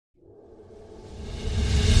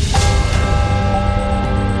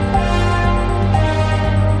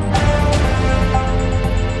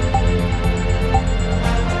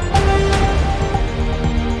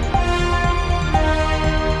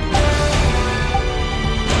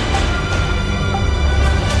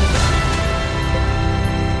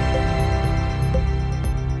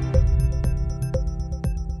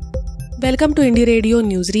Welcome to Indie Radio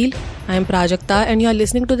Newsreel. I am Prajakta and you are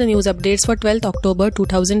listening to the news updates for 12th October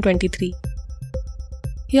 2023.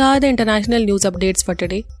 Here are the international news updates for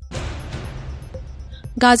today.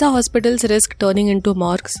 Gaza hospitals risk turning into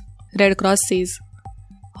morgues, Red Cross says.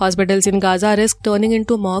 Hospitals in Gaza risk turning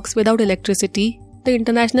into morgues without electricity, the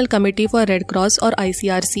International Committee for Red Cross or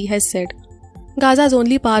ICRC has said. Gaza's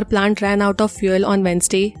only power plant ran out of fuel on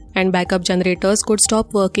Wednesday and backup generators could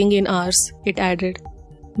stop working in hours, it added.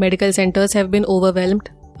 Medical centers have been overwhelmed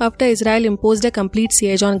after Israel imposed a complete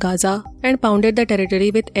siege on Gaza and pounded the territory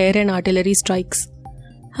with air and artillery strikes.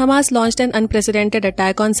 Hamas launched an unprecedented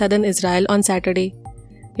attack on southern Israel on Saturday.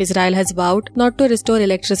 Israel has vowed not to restore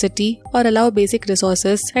electricity or allow basic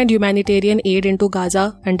resources and humanitarian aid into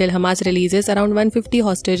Gaza until Hamas releases around 150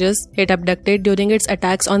 hostages it abducted during its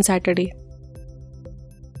attacks on Saturday.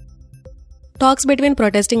 Talks between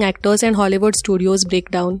protesting actors and Hollywood studios break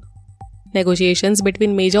down. Negotiations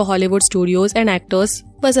between major Hollywood studios and actors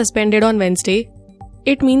were suspended on Wednesday.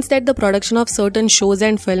 It means that the production of certain shows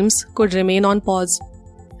and films could remain on pause.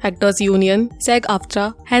 Actors Union,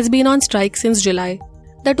 SAG-AFTRA, has been on strike since July.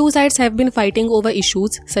 The two sides have been fighting over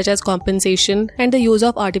issues such as compensation and the use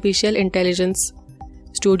of artificial intelligence.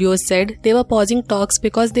 Studios said they were pausing talks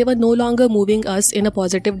because they were no longer moving us in a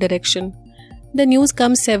positive direction. The news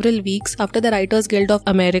comes several weeks after the Writers Guild of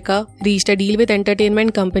America reached a deal with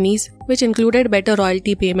entertainment companies which included better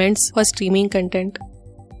royalty payments for streaming content.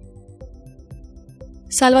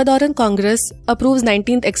 Salvadoran Congress approves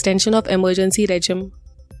 19th extension of emergency regime.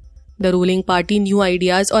 The ruling party New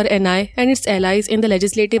Ideas or NI and its allies in the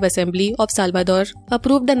Legislative Assembly of Salvador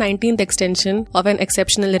approved the 19th extension of an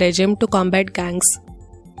exceptional regime to combat gangs.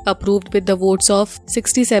 Approved with the votes of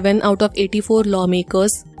 67 out of 84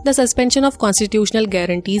 lawmakers, the suspension of constitutional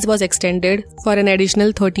guarantees was extended for an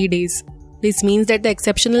additional 30 days. This means that the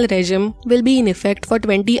exceptional regime will be in effect for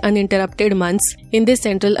 20 uninterrupted months in this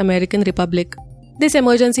Central American Republic. This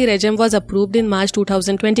emergency regime was approved in March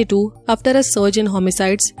 2022 after a surge in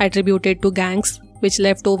homicides attributed to gangs, which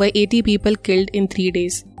left over 80 people killed in 3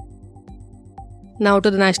 days. Now to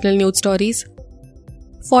the national news stories.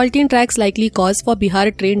 Faulty tracks likely cause for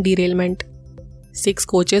Bihar train derailment. 6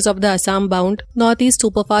 coaches of the Assam-bound Northeast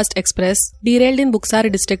Superfast Express derailed in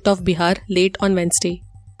Buxar district of Bihar late on Wednesday.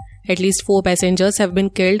 At least 4 passengers have been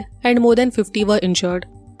killed and more than 50 were injured.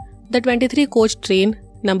 The 23-coach train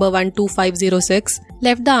number 12506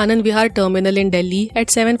 left the Anand Vihar terminal in Delhi at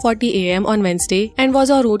 7:40 am on Wednesday and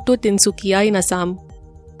was en route to Tinsukia in Assam.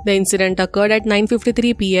 The incident occurred at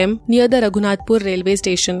 9:53 pm near the Raghunathpur railway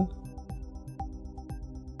station.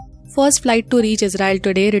 First flight to reach Israel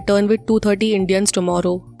today return with 230 Indians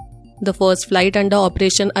tomorrow. The first flight under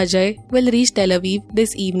Operation Ajay will reach Tel Aviv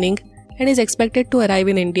this evening and is expected to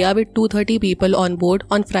arrive in India with 230 people on board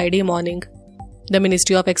on Friday morning. The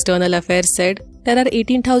Ministry of External Affairs said there are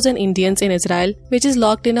 18,000 Indians in Israel, which is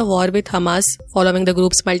locked in a war with Hamas following the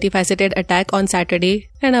group's multifaceted attack on Saturday,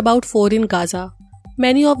 and about 4 in Gaza.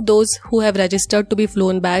 Many of those who have registered to be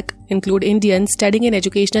flown back include Indians studying in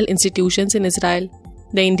educational institutions in Israel.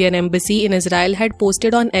 The Indian Embassy in Israel had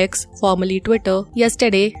posted on X, formerly Twitter,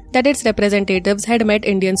 yesterday that its representatives had met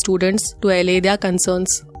Indian students to allay their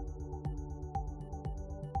concerns.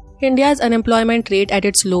 India's unemployment rate at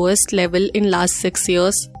its lowest level in last 6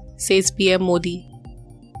 years, says PM Modi.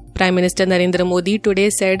 Prime Minister Narendra Modi today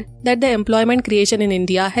said that the employment creation in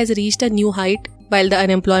India has reached a new height while the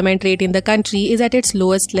unemployment rate in the country is at its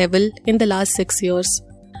lowest level in the last 6 years.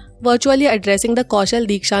 Virtually addressing the Kaushal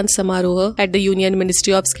Dikshant Samaroha at the Union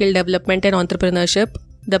Ministry of Skill Development and Entrepreneurship,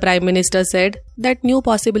 the Prime Minister said that new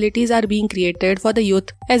possibilities are being created for the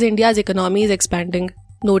youth as India's economy is expanding.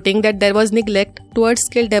 Noting that there was neglect towards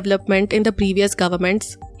skill development in the previous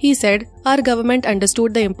governments, he said, "Our government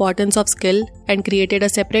understood the importance of skill and created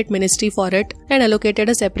a separate ministry for it and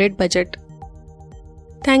allocated a separate budget."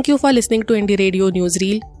 Thank you for listening to Indie Radio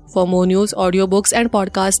Newsreel. For more news, audiobooks and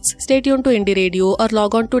podcasts, stay tuned to Indie Radio or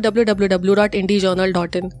log on to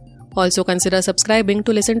www.indiejournal.in. Also consider subscribing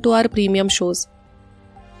to listen to our premium shows.